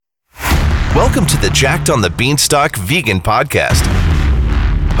Welcome to the Jacked on the Beanstalk Vegan Podcast,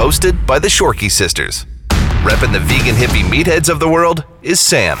 hosted by the Shorkey Sisters. Repping the vegan hippie meatheads of the world is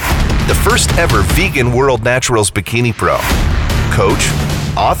Sam, the first ever vegan World Naturals bikini pro, coach,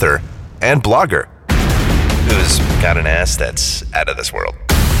 author, and blogger, who's got an ass that's out of this world.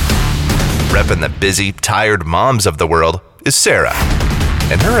 Repping the busy, tired moms of the world is Sarah,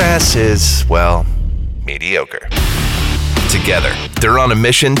 and her ass is, well, mediocre. Together, they're on a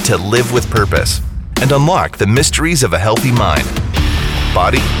mission to live with purpose and unlock the mysteries of a healthy mind,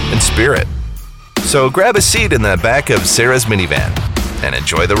 body, and spirit. So grab a seat in the back of Sarah's minivan and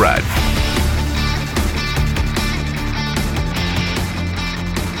enjoy the ride.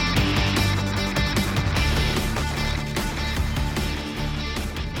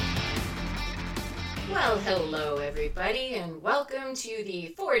 Well, hello everybody, and welcome to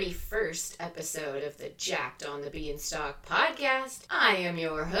the 41st episode of the Jacked on the Beanstalk podcast. I am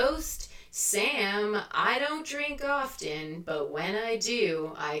your host, Sam. I don't drink often, but when I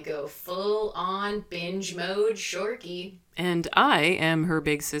do, I go full on binge mode Shorkey. And I am her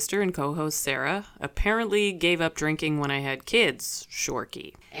big sister and co-host Sarah. Apparently gave up drinking when I had kids,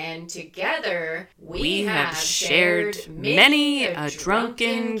 Shorkey. And together, we have shared many a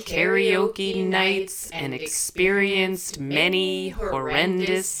drunken karaoke nights and experienced many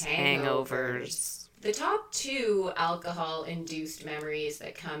horrendous hangovers. The top two alcohol-induced memories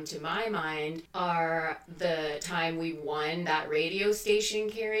that come to my mind are the time we won that radio station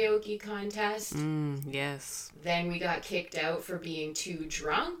karaoke contest. Yes. Then we got kicked out for being too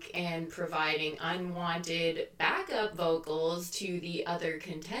drunk and providing unwanted backup vocals to the other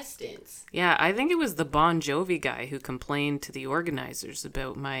contestants. Yeah, I think it was the Bon Jovi guy who complained to the organizers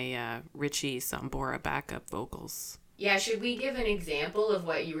about my Richie Sambora backup vocals. Yeah, should we give an example of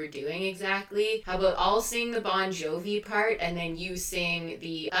what you were doing exactly? How about I'll sing the Bon Jovi part and then you sing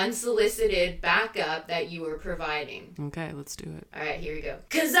the unsolicited backup that you were providing. Okay, let's do it. All right, here we go.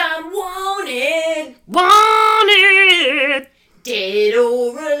 'Cause I'm wanted, dead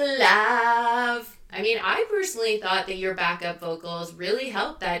or alive. I mean, I personally thought that your backup vocals really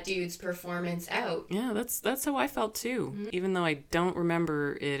helped that dude's performance out. Yeah, that's how I felt too, even though I don't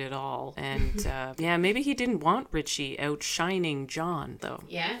remember it at all. And yeah, maybe he didn't want Richie outshining John, though.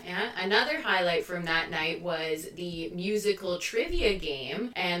 Yeah. Another highlight from that night was the musical trivia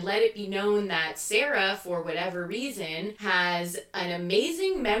game. And let it be known that Sarah, for whatever reason, has an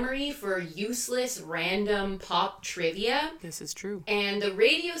amazing memory for useless random pop trivia. This is true. And the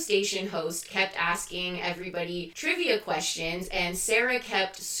radio station host kept asking everybody trivia questions, and Sarah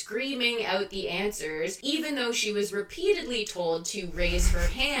kept screaming out the answers, even though she was repeatedly told to raise her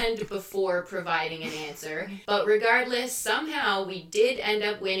hand before providing an answer. But regardless, somehow we did end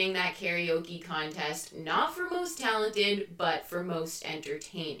up winning that karaoke contest, not for most talented, but for most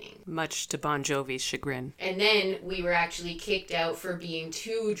entertaining. Much to Bon Jovi's chagrin. And then we were actually kicked out for being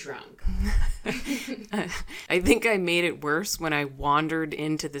too drunk. I think I made it worse when I wandered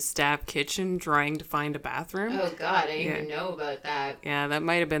into the staff kitchen trying to find a bathroom. Oh God, I didn't even know about that. Yeah, that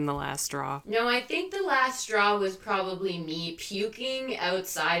might have been the last straw. No, I think the last straw was probably me puking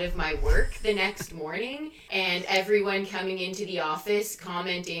outside of my work the next morning, and everyone coming into the office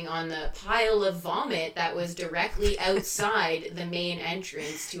commenting on the pile of vomit that was directly outside the main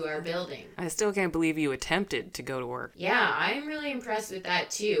entrance to our building. I still can't believe you attempted to go to work. Yeah, I'm really impressed with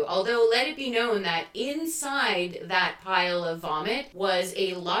that too. Although, let it be known that inside that pile of vomit was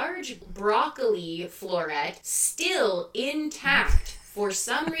a large broccoli floret still intact for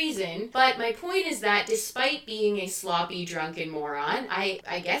some reason. But my point is that despite being a sloppy drunken moron,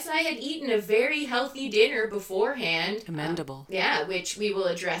 I guess I had eaten a very healthy dinner beforehand. Commendable. Yeah, which we will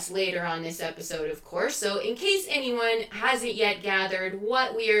address later on this episode, of course. So in case anyone hasn't yet gathered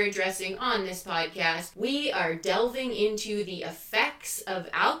what we are addressing on this podcast, we are delving into the effects of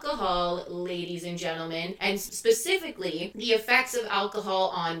alcohol, ladies and gentlemen, and specifically the effects of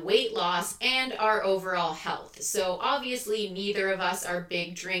alcohol on weight loss and our overall health. So obviously neither of us are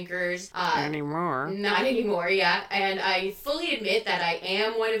big drinkers. Anymore. Not anymore, yeah. And I fully admit that I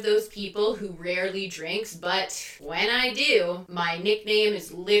am one of those people who rarely drinks, but when I do, my nickname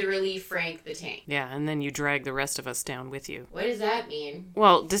is literally Frank the Tank. Yeah, and then you drag the rest of us down with you. What does that mean?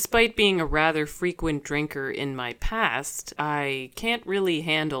 Well, despite being a rather frequent drinker in my past, I can't really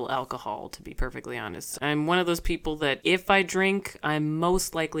handle alcohol, to be perfectly honest. I'm one of those people that if I drink, I'm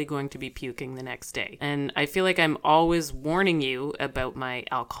most likely going to be puking the next day. And I feel like I'm always warning you about my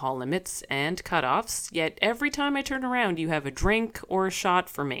alcohol limits and cutoffs, yet every time I turn around, you have a drink or a shot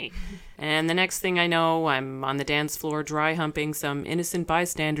for me. And the next thing I know, I'm on the dance floor dry humping some innocent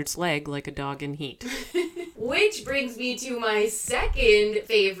bystander's leg like a dog in heat. Which brings me to my second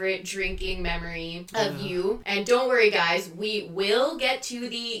favorite drinking memory of you. And don't worry, guys, we will get to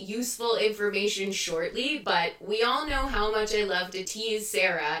the useful information shortly, but we all know how much I love to tease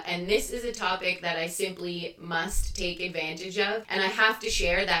Sarah, and this is a topic that I simply must take advantage of. And I have to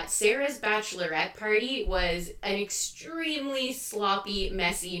share that Sarah's bachelorette party was an extremely sloppy,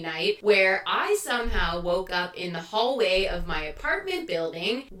 messy night where I somehow woke up in the hallway of my apartment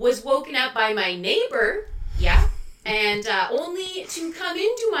building, was woken up by my neighbor, and only to come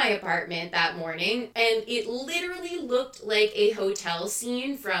into my apartment that morning, and it literally looked like a hotel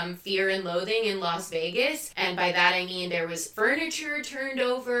scene from Fear and Loathing in Las Vegas. And by that I mean there was furniture turned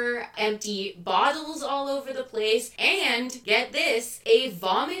over, empty bottles all over the place, and get this, a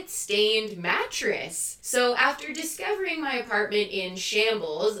vomit-stained mattress. So after discovering my apartment in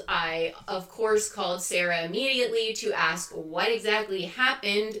shambles, I of course called Sarah immediately to ask what exactly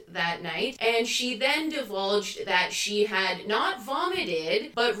happened that night, and she then divulged that she had not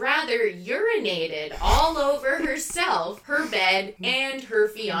vomited, but rather urinated all over herself, her bed, and her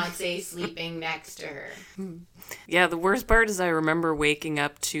fiance sleeping next to her. Yeah, the worst part is I remember waking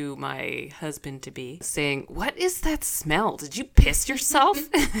up to my husband-to-be saying, "What is that smell? Did you piss yourself?"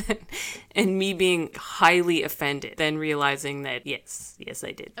 And me being highly offended, then realizing that, yes,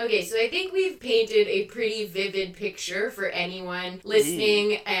 I did. Okay, so I think we've painted a pretty vivid picture for anyone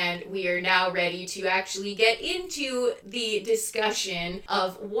listening, and we are now ready to actually get into the discussion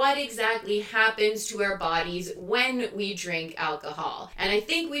of what exactly happens to our bodies when we drink alcohol. And I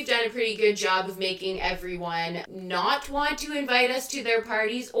think we've done a pretty good job of making everyone not want to invite us to their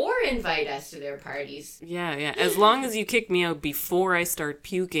parties or invite us to their parties. Yeah. As long as you kick me out before I start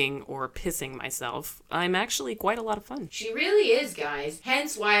puking or pissing myself, I'm actually quite a lot of fun. She really is, guys.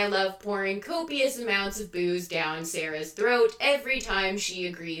 Hence why I love pouring copious amounts of booze down Sarah's throat every time she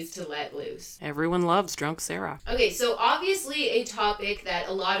agrees to let loose. Everyone loves drunk Sarah. Okay, so obviously a topic that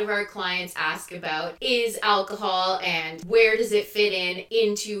a lot of our clients ask about is alcohol and where does it fit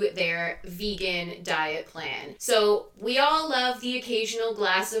into their vegan diet plan. So we all love the occasional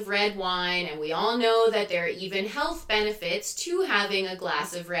glass of red wine, and we all know that there are even health benefits to having a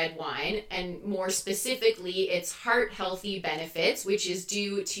glass of red wine, and more specifically its heart healthy benefits, which is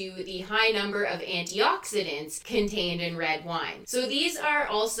due to the high number of antioxidants contained in red wine. So these are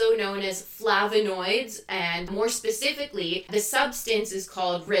also known as flavonoids, and more specifically, the substance is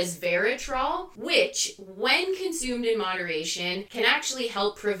called resveratrol, which, when consumed in moderation, can actually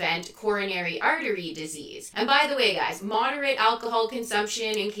help prevent coronary artery disease. And by the way, guys, moderate alcohol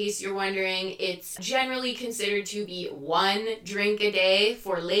consumption, in case you're wondering, it's generally considered to be 1 drink a day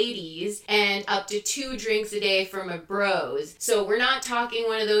for ladies and up to 2 drinks a day for my bros. So we're not talking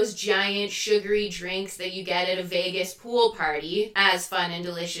one of those giant sugary drinks that you get at a Vegas pool party, as fun and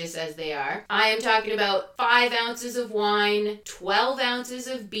delicious as they are. I am talking about 5 ounces of wine, 12 ounces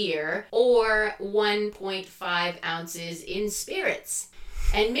of beer, or 1.5 ounces in spirits.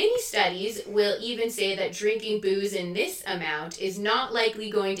 And many studies will even say that drinking booze in this amount is not likely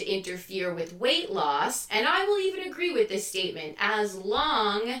going to interfere with weight loss, and I will even agree with this statement, as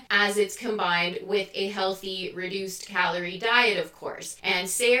long as it's combined with a healthy, reduced calorie diet, of course. And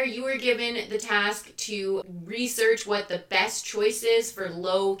Sarah, you were given the task to research what the best choices for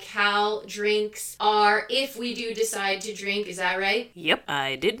low-cal drinks are if we do decide to drink, is that right? Yep,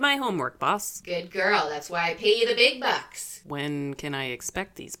 I did my homework, boss. Good girl, that's why I pay you the big bucks. When can I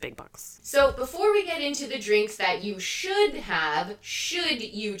expect these big bucks? So before we get into the drinks that you should have, should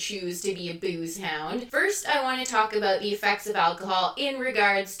you choose to be a booze hound, first I want to talk about the effects of alcohol in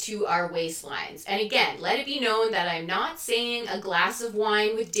regards to our waistlines. And again, let it be known that I'm not saying a glass of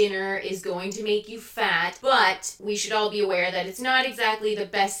wine with dinner is going to make you fat, but we should all be aware that it's not exactly the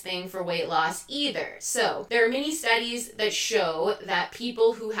best thing for weight loss either. So there are many studies that show that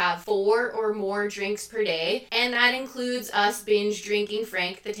people who have 4 or more drinks per day, and that includes us binge drinking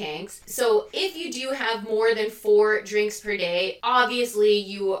Frank the Tanks. So if you do have more than 4 drinks per day, obviously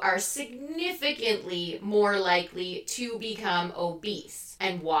you are significantly more likely to become obese.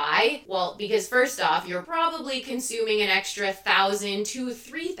 And why? Well, because first off, you're probably consuming an extra 1,000 to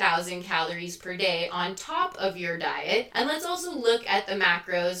 3,000 calories per day on top of your diet. And let's also look at the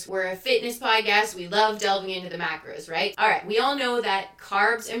macros. We're a fitness podcast. We love delving into the macros, right? All right, we all know that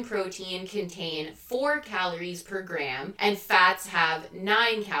carbs and protein contain 4 calories per gram, and fats have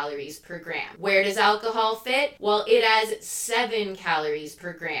 9 calories per gram. Where does alcohol fit? Well, it has 7 calories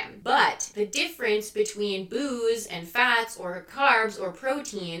per gram. But the difference between booze and fats or carbs or protein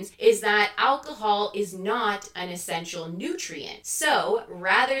proteins is that alcohol is not an essential nutrient. So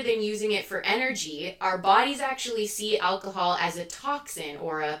rather than using it for energy, our bodies actually see alcohol as a toxin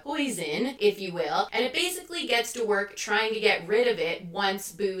or a poison, if you will, and it basically gets to work trying to get rid of it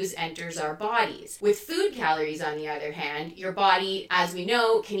once booze enters our bodies. With food calories, on the other hand, your body, as we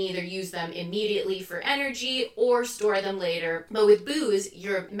know, can either use them immediately for energy or store them later. But with booze,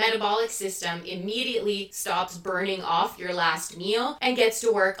 your metabolic system immediately stops burning off your last meal and gets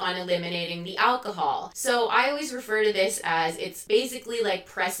to work on eliminating the alcohol. So I always refer to this as it's basically like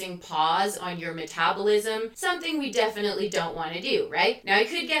pressing pause on your metabolism, something we definitely don't want to do, right? Now, I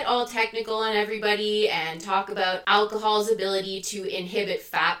could get all technical on everybody and talk about alcohol's ability to inhibit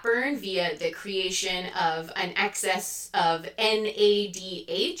fat burn via the creation of an excess of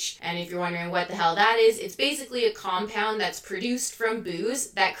NADH. And if you're wondering what the hell that is, it's basically a compound that's produced from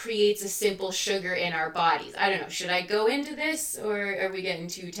booze that creates a simple sugar in our bodies. I don't know, should I go into this or are we getting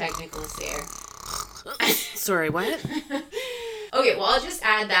too technical there? Sorry, what? Okay, well, I'll just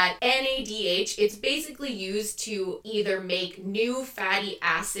add that NADH, it's basically used to either make new fatty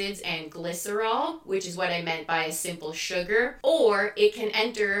acids and glycerol, which is what I meant by a simple sugar, or it can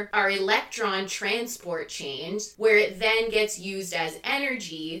enter our electron transport chains, where it then gets used as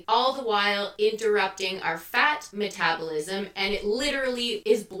energy, all the while interrupting our fat metabolism, and it literally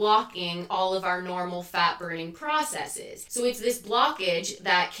is blocking all of our normal fat burning processes. So it's this blockage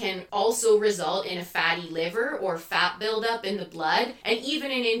that can also result in a fatty liver or fat buildup in the blood, and even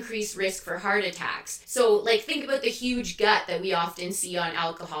an increased risk for heart attacks. So like think about the huge gut that we often see on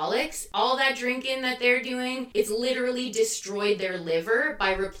alcoholics. All that drinking that they're doing, it's literally destroyed their liver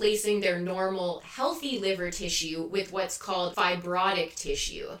by replacing their normal healthy liver tissue with what's called fibrotic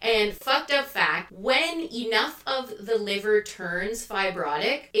tissue. And fucked up fact, when enough of the liver turns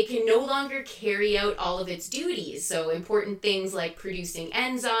fibrotic, it can no longer carry out all of its duties. So important things like producing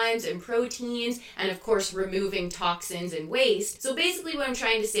enzymes and proteins, and of course removing toxins and waste. So basically what I'm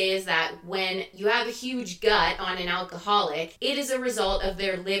trying to say is that when you have a huge gut on an alcoholic, it is a result of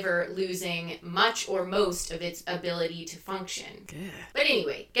their liver losing much or most of its ability to function. Good. But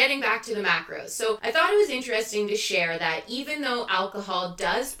anyway, getting back to the macros. So I thought it was interesting to share that even though alcohol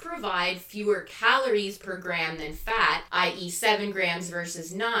does provide fewer calories per gram than fat, i.e. 7 grams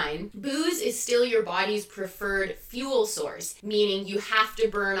versus 9, booze is still your body's preferred fuel source, meaning you have to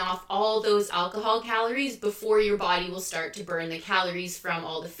burn off all those alcohol calories before your body will start to burn the calories from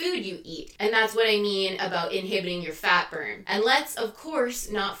all the food you eat. And that's what I mean about inhibiting your fat burn. And let's, of course,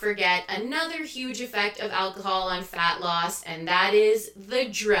 not forget another huge effect of alcohol on fat loss, and that is the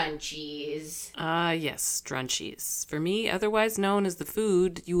drunchies. Yes, drunchies. For me, otherwise known as the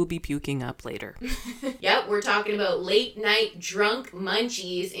food you will be puking up later. Yep, we're talking about late night drunk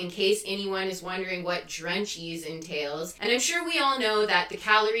munchies, in case anyone is wondering what drunchies entails. And I'm sure we all know that the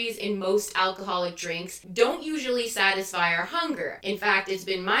calories in most alcoholic drinks don't usually satisfy our hunger. In fact, it's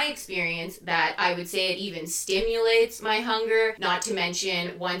been my experience that I would say it even stimulates my hunger, not to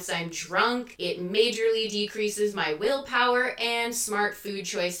mention once I'm drunk, it majorly decreases my willpower and smart food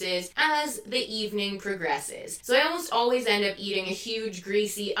choices as the evening progresses. So I almost always end up eating a huge,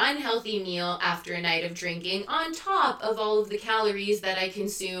 greasy, unhealthy meal after a night of drinking on top of all of the calories that I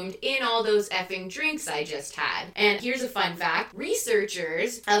consumed in all those effing drinks I just had. And here's a fun fact.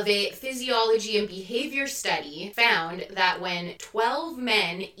 Researchers of a physiology and behavior study found that when 12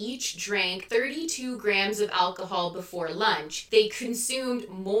 men each drank 32 grams of alcohol before lunch, they consumed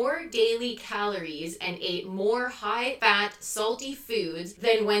more daily calories and ate more high-fat, salty foods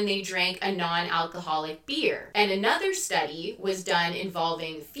than when they drank a non-alcoholic beer. And another study was done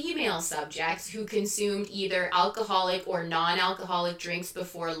involving female subjects who consumed either alcoholic or non-alcoholic drinks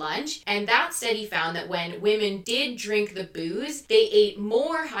before lunch, and that study found that when women did drink the booze, they ate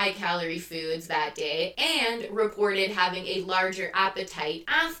more high-calorie foods that day and reported having a larger appetite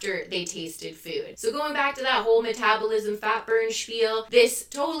after they tasted food. So going back to that whole metabolism fat burn spiel, this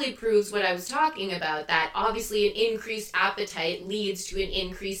totally proves what I was talking about, that obviously an increased appetite leads to an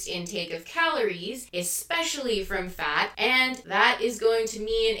increased intake of calories, especially from fat, and that is going to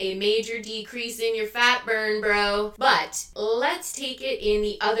mean a major decrease in your fat burn, bro. But let's take it in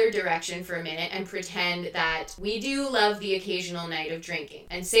the other direction for a minute and pretend that we do love the occasional night of drinking.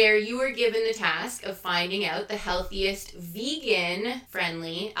 And Sarah, you were given the task of finding out the healthiest most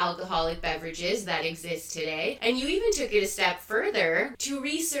vegan-friendly alcoholic beverages that exist today. And you even took it a step further to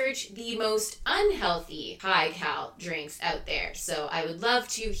research the most unhealthy high-cal drinks out there. So I would love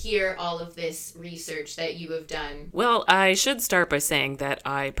to hear all of this research that you have done. Well, I should start by saying that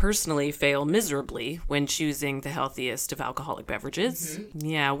I personally fail miserably when choosing the healthiest of alcoholic beverages.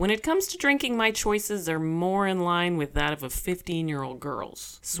 Yeah, when it comes to drinking, my choices are more in line with that of a 15-year-old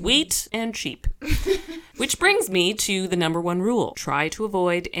girl's. Sweet and cheap. Which brings me to the number one rule. Try to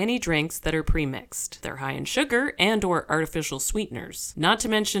avoid any drinks that are pre-mixed. They're high in sugar and or artificial sweeteners. Not to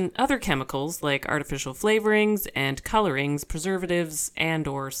mention other chemicals like artificial flavorings and colorings, preservatives, and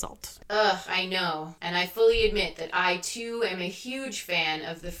or salt. Ugh, I know. And I fully admit that I too am a huge fan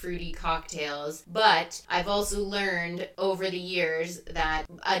of the fruity cocktails, but I've also learned over the years that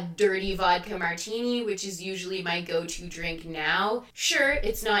a dirty vodka martini, which is usually my go-to drink now, sure,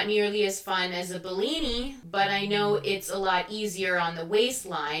 it's not nearly as fun as a Bellini, but I know it's a lot easier on the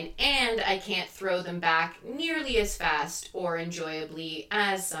waistline, and I can't throw them back nearly as fast or enjoyably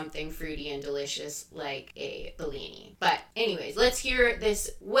as something fruity and delicious like a Bellini. But anyways, let's hear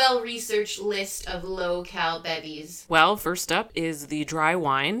this well-researched list of low-cal bevies. Well, first up is the dry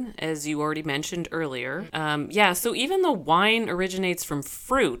wine, as you already mentioned earlier. So even though wine originates from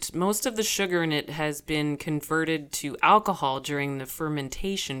fruit, most of the sugar in it has been converted to alcohol during the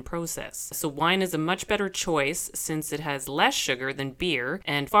fermentation process. So wine is a much better choice since it has less sugar than beer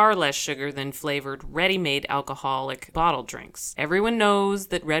and far less sugar than flavored ready-made alcoholic bottle drinks. Everyone knows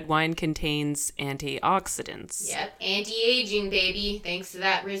that red wine contains antioxidants. Yep, anti-aging, baby, thanks to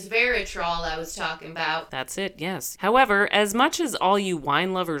that resveratrol I was talking about. That's it, yes. However, as much as all you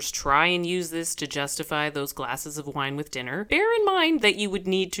wine lovers try and use this to justify those glasses of wine with dinner, bear in mind that you would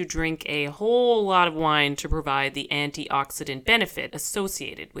need to drink a whole lot of wine to provide the antioxidant benefit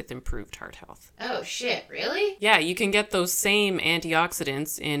associated with improved heart health. Oh shit, really? Yeah, you can get those same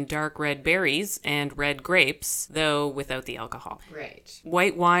antioxidants in dark red berries and red grapes, though without the alcohol. Right.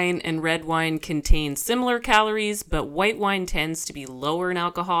 White wine and red wine contain similar calories, but white wine tends to be lower in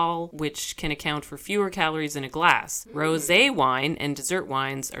alcohol, which can account for fewer calories in a glass. Rosé wine and dessert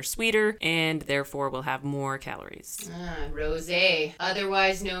wines are sweeter and therefore will have more calories. Rosé,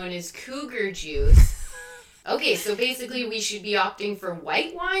 otherwise known as cougar juice. Okay, so basically we should be opting for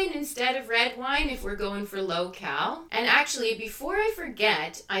white wine instead of red wine if we're going for low cal. And actually, before I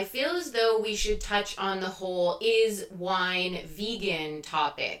forget, I feel as though we should touch on the whole is wine vegan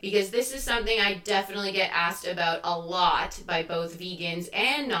topic, because this is something I definitely get asked about a lot by both vegans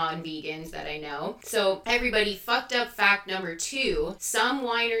and non-vegans that I know. So everybody, fucked up fact number 2, some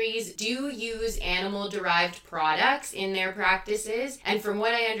wineries do use animal-derived products in their practices, and from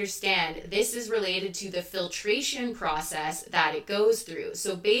what I understand, this is related to the filtration process that it goes through.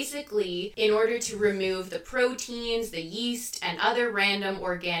 So basically, in order to remove the proteins, the yeast, and other random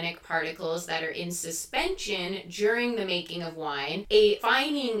organic particles that are in suspension during the making of wine, a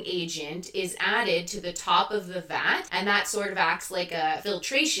fining agent is added to the top of the vat, and that sort of acts like a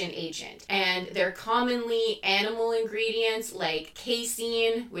filtration agent. And they're commonly animal ingredients like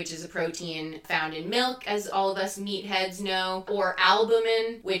casein, which is a protein found in milk, as all of us meatheads know, or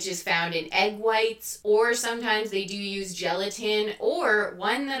albumin, which is found in egg whites, or sometimes they do use gelatin, or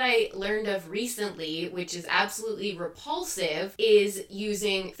one that I learned of recently, which is absolutely repulsive, is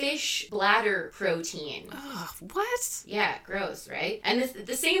using fish bladder protein. Ugh, what? Yeah, gross, right? And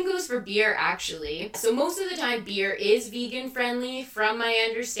the same goes for beer, actually. So most of the time, beer is vegan friendly, from my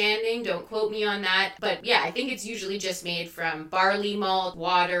understanding. Don't quote me on that. But yeah, I think it's usually just made from barley malt,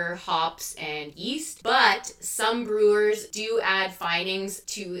 water, hops, and yeast. But some brewers do add finings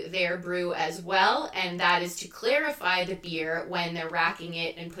to their brew as well, and that is to clarify the beer when they're racking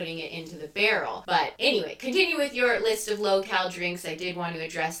it and putting it into the barrel. But anyway, continue with your list of low-cal drinks. I did want to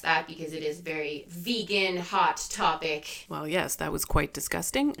address that because it is a very vegan hot topic. Well, yes, that was quite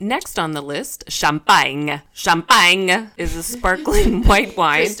disgusting. Next on the list, champagne. Champagne is a sparkling white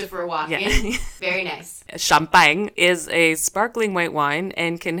wine. Christopher Walken. Yeah. Very nice. Champagne is a sparkling white wine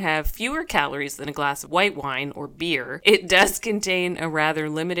and can have fewer calories than a glass of white wine or beer. It does contain a rather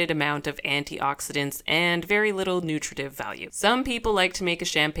limited amount of antioxidants and very little nutritive value. Some people like to make a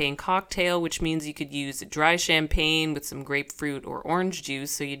champagne cocktail, which means you could use dry champagne with some grapefruit or orange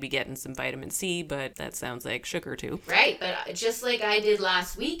juice, so you'd be getting some vitamin C, but that sounds like sugar too. Right, but just like I did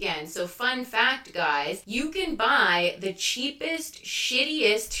last weekend. So fun fact, guys, you can buy the cheapest,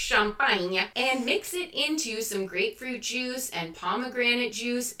 shittiest champagne and mix it into some grapefruit juice and pomegranate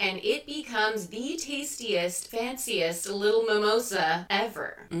juice, and it becomes the tastiest, fanciest little mimosa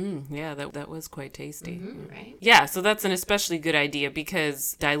ever. Yeah, that was quite tasty. Right? Yeah, so that's an especially good idea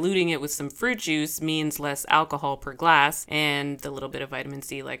because diluting it with some fruit juice means less alcohol per glass and a little bit of vitamin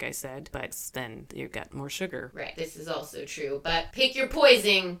C, like I said, but then you've got more sugar. Right, this is also true, but pick your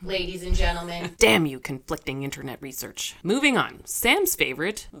poison, ladies and gentlemen. Damn you, conflicting internet research. Moving on, Sam's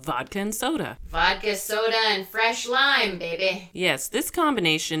favorite, vodka and soda. Vodka, soda, and fresh lime, baby. Yes, this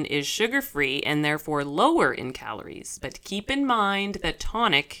combination is sugar-free and therefore lower in calories, but keep in mind that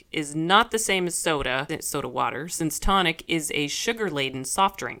tonic is not the same as soda water, since tonic is a sugar-laden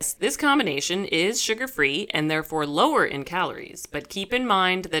soft drink. This combination is sugar-free and therefore lower in calories, but keep in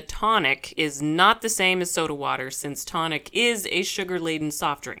mind that tonic is not the same as soda water, since tonic is a sugar-laden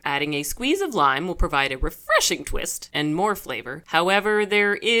soft drink. Adding a squeeze of lime will provide a refreshing twist and more flavor. However,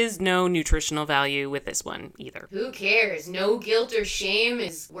 there is no nutritional value with this one either. Who cares? No guilt or shame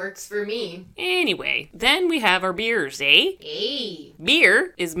works for me. Anyway, then we have our beers, eh? Hey.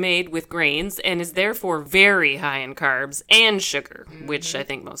 Beer is made with grains and is therefore very high in carbs and sugar, which I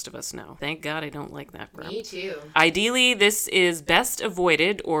think most of us know. Thank God I don't like that crap. Me too. Ideally, this is best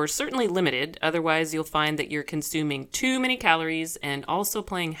avoided or certainly limited, otherwise you'll find that you're consuming too many calories and also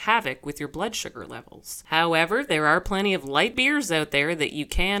playing havoc with your blood sugar levels. However, there are plenty of light beers out there that you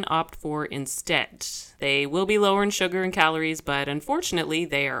can opt for instead. They will be lower in sugar and calories, but unfortunately,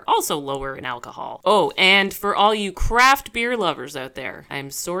 they are also lower in alcohol. Oh, and for all you craft beer lovers out there,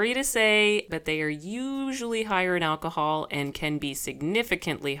 I'm sorry to say, but they are usually higher in alcohol and can be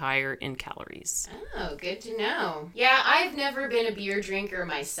significantly higher in calories. Oh, good to know. Yeah, I've never been a beer drinker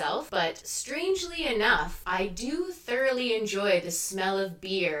myself, but strangely enough, I do thoroughly enjoy the smell of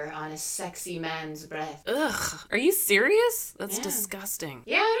beer on a sexy man's breath. Ugh, are you serious? That's Yeah. disgusting.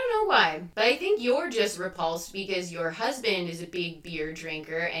 Yeah, I don't know why, but I think you're just repulsed because your husband is a big beer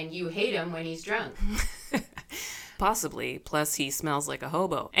drinker and you hate him when he's drunk. Possibly, plus he smells like a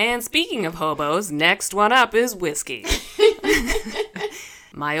hobo. And speaking of hobos, next one up is whiskey.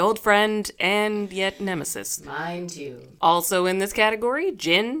 My old friend and yet nemesis. Mine too. Also in this category,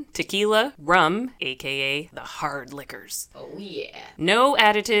 gin, tequila, rum, aka the hard liquors. Oh yeah. No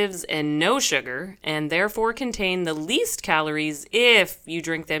additives and no sugar, and therefore contain the least calories if you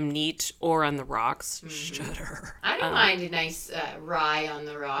drink them neat or on the rocks. Shudder. I don't mind a nice rye on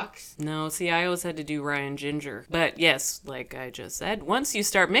the rocks. No, see, I always had to do rye and ginger. But yes, like I just said, once you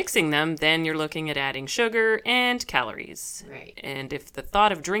start mixing them, then you're looking at adding sugar and calories. Right. And if the thought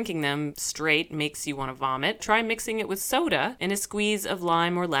of drinking them straight makes you want to vomit, try mixing it with soda and a squeeze of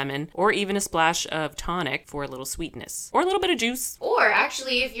lime or lemon, or even a splash of tonic for a little sweetness. Or a little bit of juice. Or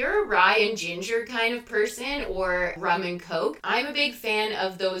actually, if you're a rye and ginger kind of person, or rum and coke, I'm a big fan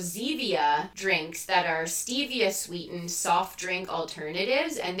of those Zevia drinks that are stevia sweetened soft drink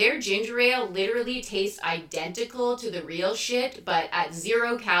alternatives, and their ginger ale literally tastes identical to the real shit, but at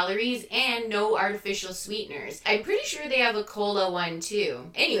 0 calories and no artificial sweeteners. I'm pretty sure they have a cola one too.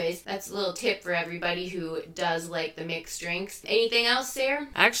 Anyways, that's a little tip for everybody who does like the mixed drinks. Anything else, Sarah?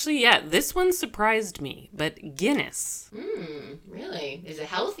 Actually, yeah, this one surprised me, but Guinness. Really? Is a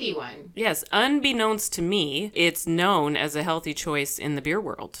healthy one. Yes, unbeknownst to me, it's known as a healthy choice in the beer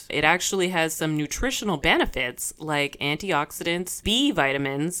world. It actually has some nutritional benefits like antioxidants, B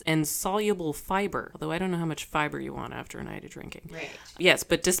vitamins, and soluble fiber. Although I don't know how much fiber you want after a night of drinking. Right. Yes,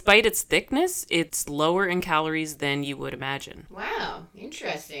 but despite its thickness, it's lower in calories than you would imagine. Wow,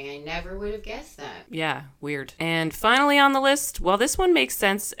 interesting. I never would have guessed that. Yeah, weird. And finally on the list, while this one makes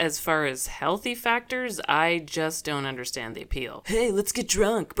sense as far as healthy factors, I just don't understand the appeal. Hey, let's get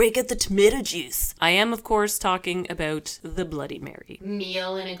drunk. Break out the tomato juice. I am, of course, talking about the Bloody Mary.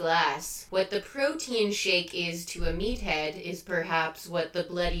 Meal in a glass. What the protein shake is to a meathead is perhaps what the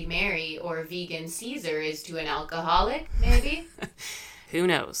Bloody Mary or vegan Caesar is to an alcoholic, maybe? Who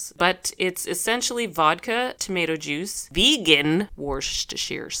knows? But it's essentially vodka, tomato juice, vegan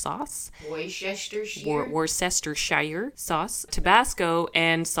Worcestershire sauce, Worcestershire sauce, Tabasco,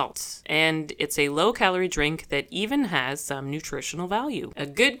 and salt. And it's a low-calorie drink that even has some nutritional value. A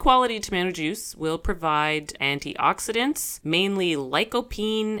good quality tomato juice will provide antioxidants, mainly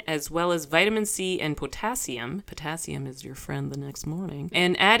lycopene, as well as vitamin C and potassium. Potassium is your friend the next morning.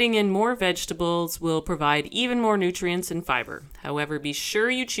 And adding in more vegetables will provide even more nutrients and fiber. However, be sure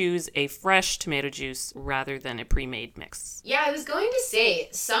you choose a fresh tomato juice rather than a pre-made mix. Yeah, I was going to say,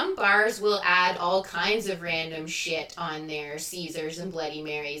 some bars will add all kinds of random shit on their Caesars and Bloody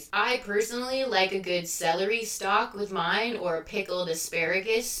Marys. I personally like a good celery stalk with mine, or a pickled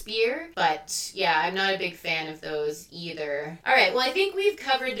asparagus spear, but yeah, I'm not a big fan of those either. Alright, well I think we've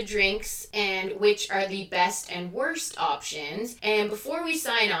covered the drinks and which are the best and worst options, and before we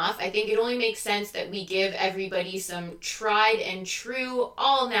sign off, I think it only makes sense that we give everybody some tried and true,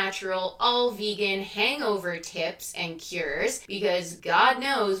 all natural, all vegan hangover tips and cures, because God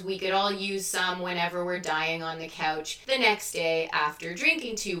knows we could all use some whenever we're dying on the couch the next day after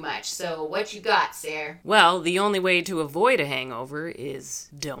drinking too much. So what you got, Sarah? Well, the only way to avoid a hangover is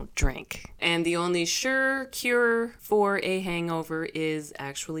don't drink. And the only sure cure for a hangover is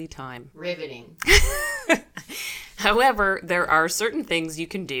actually time. Riveting. However, there are certain things you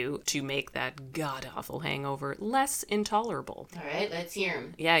can do to make that god-awful hangover less intolerable. All right, let's hear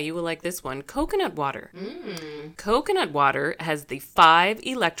them. Yeah, you will like this one. Coconut water. Coconut water has the 5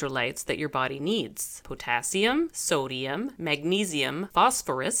 electrolytes that your body needs: potassium, sodium, magnesium,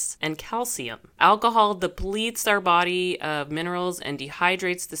 phosphorus, and calcium. Alcohol depletes our body of minerals and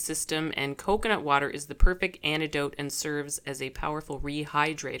dehydrates the system, and coconut water is the perfect antidote and serves as a powerful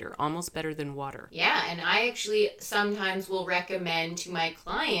rehydrator, almost better than water. Yeah, and I actually sometimes will recommend to my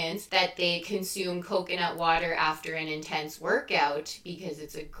clients that they consume coconut water after an intense workout because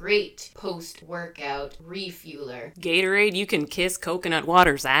it's a great post-workout refueler. Gatorade, you can kiss coconut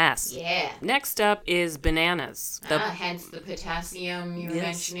water's ass. Yeah. Next up is bananas. Hence the potassium you were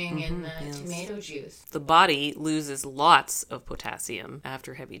mentioning in the tomato juice. The body loses lots of potassium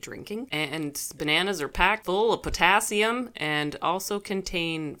after heavy drinking, and bananas are packed full of potassium and also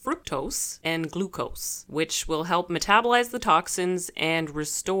contain fructose and glucose, which will help metabolize the toxins and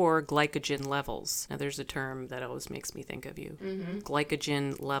restore glycogen levels. Now, there's a term that always makes me think of you.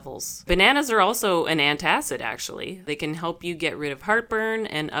 Glycogen levels. Bananas are also an antacid, actually. They can help you get rid of heartburn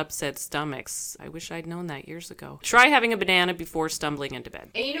and upset stomachs. I wish I'd known that years ago. Try having a banana before stumbling into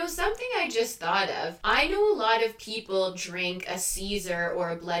bed. And you know, something I just thought of, I know a lot of people drink a Caesar or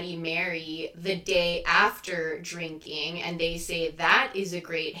a Bloody Mary the day after drinking, and they say that is a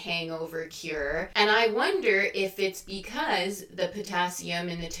great hangover cure. And I wonder if it's because the potassium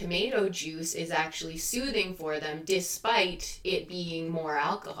in the tomato juice is actually soothing for them, despite it being more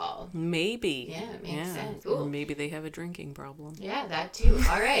alcohol. Maybe. Yeah, it makes sense. Cool. Or maybe they have a drinking problem. Yeah, that too.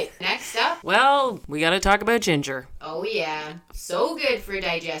 All right, next up. Well, we gotta talk about ginger. Oh yeah, so good for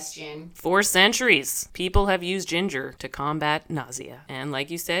digestion. For centuries, people have used ginger to combat nausea. And like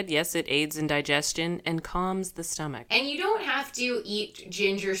you said, yes, it aids in digestion and calms the stomach. And you don't have to eat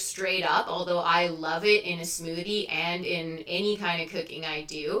ginger straight up, although I love it in a smoothie and in any kind of cooking I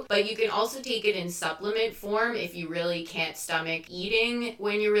do. But you can also take it in supplement form if you really can't stomach eating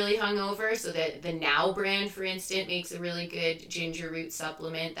when you're really hungover. So that the Now brand, for instance, makes a really good ginger root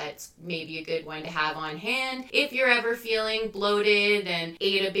supplement. That's maybe a good one to have on hand if you're ever feeling bloated and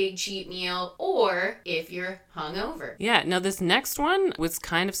ate a big cheat meal, or if you're hungover. Yeah, now this next one was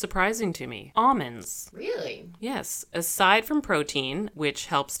kind of surprising to me. Almonds. Really? Yes. Aside from protein, which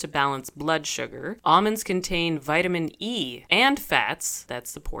helps to balance blood sugar, almonds contain vitamin E and fats that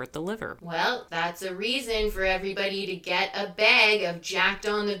support the liver. Well, that's a reason for everybody to get a bag of Jacked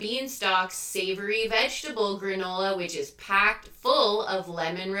on the Beanstalk savory vegetable granola, which is packed full of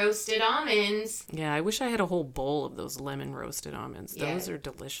lemon roasted almonds. Yeah, I wish I had a whole bowl of those lemon roasted almonds. Yeah, those are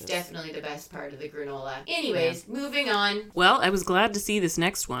delicious. Definitely the best part of the granola. Anyways, moving on. Well, I was glad to see this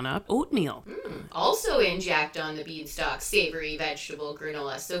next one up. Oatmeal. Also in Jacked on the Beanstalk savory vegetable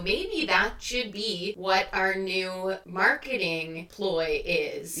granola. So maybe that should be what our new marketing ploy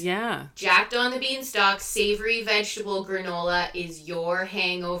is. Yeah. Jacked on the Beanstalk savory vegetable granola is your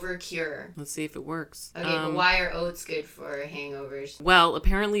hangover cure. Let's see if it works. Okay, but why are oats good for hangovers? Well,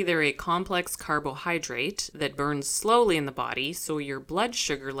 apparently they're a complex carbohydrate that burns slowly in the body, so your blood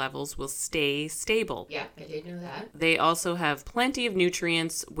sugar levels will stay stable. Yeah, I did know that. They also have plenty of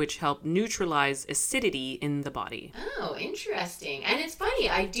nutrients which help neutralize acidity in the body. Oh, interesting. And it's funny,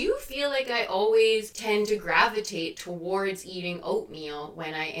 I do feel like I always tend to gravitate towards eating oatmeal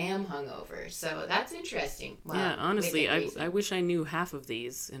when I am hungover. So that's interesting. Wow. Yeah, honestly, Within reason. I wish I knew half of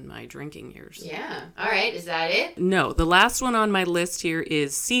these in my drinking years. Yeah. All right, is that it? No, the last one on my list here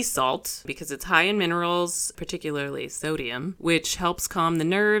is sea salt, because it's high in minerals, particularly sodium, which helps calm the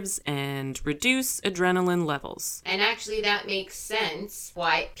nerves and reduce adrenaline levels. And actually that makes sense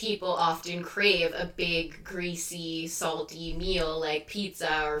why people often crave a big, greasy, salty meal like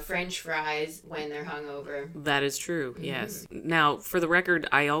pizza or French fries when they're hungover. That is true, yes. Now, for the record,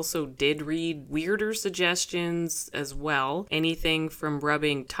 I also did read weirder suggestions as well. Anything from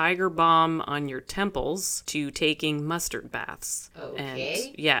rubbing Tiger Balm on your temples to taking mustard baths. Okay.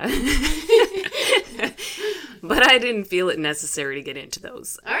 And, yeah. But I didn't feel it necessary to get into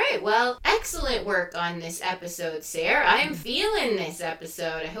those. All right, well, excellent work on this episode, Sarah. I'm feeling this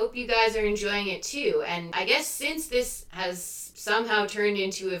episode. I hope you guys are enjoying it too. And I guess since this has somehow turned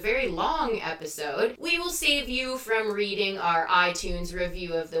into a very long episode, we will save you from reading our iTunes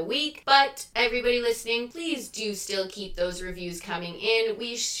review of the week. But everybody listening, please do still keep those reviews coming in.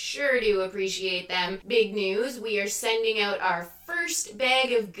 We sure do appreciate them. Big news, we are sending out our first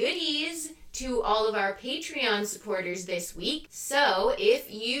bag of goodies to all of our Patreon supporters this week. So if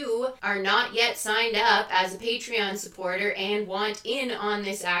you are not yet signed up as a Patreon supporter and want in on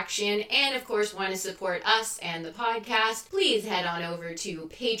this action, and of course want to support us and the podcast, please head on over to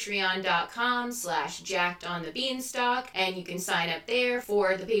patreon.com/jackedonthebeanstalk, and you can sign up there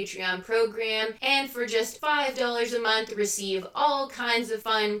for the Patreon program, and for just $5 a month receive all kinds of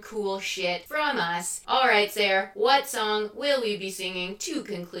fun, cool shit from us. Alright, Sarah, what song will we be singing to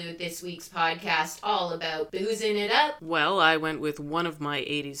conclude this week's podcast all about boozing it up? Well, I went with one of my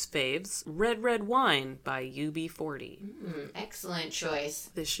 80s faves, Red Red Wine by UB40. Excellent choice.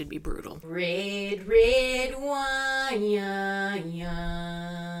 This should be brutal. Red, red wine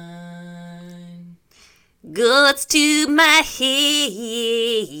Guts to my head,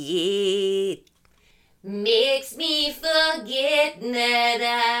 makes me forget that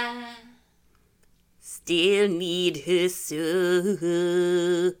I still need her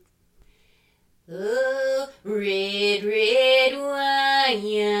so. Oh, red, red wine.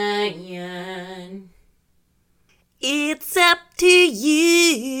 It's up to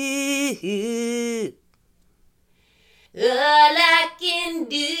you. All I can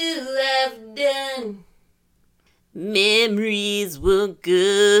do, I've done. Memories won't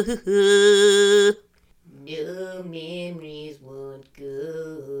go. No memories won't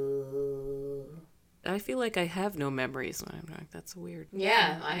go. I feel like I have no memories when I'm drunk. That's weird.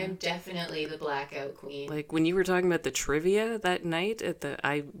 Yeah, I am definitely the blackout queen. Like when you were talking about the trivia that night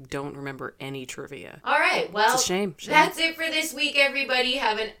I don't remember any trivia. All right, well, It's a shame. That's it for this week, everybody.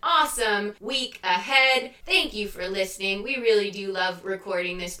 Have an awesome week ahead. Thank you for listening. We really do love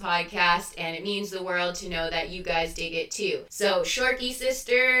recording this podcast, and it means the world to know that you guys dig it too. So, Shorky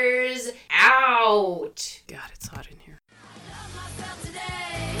Sisters, out! God, it's hot in here.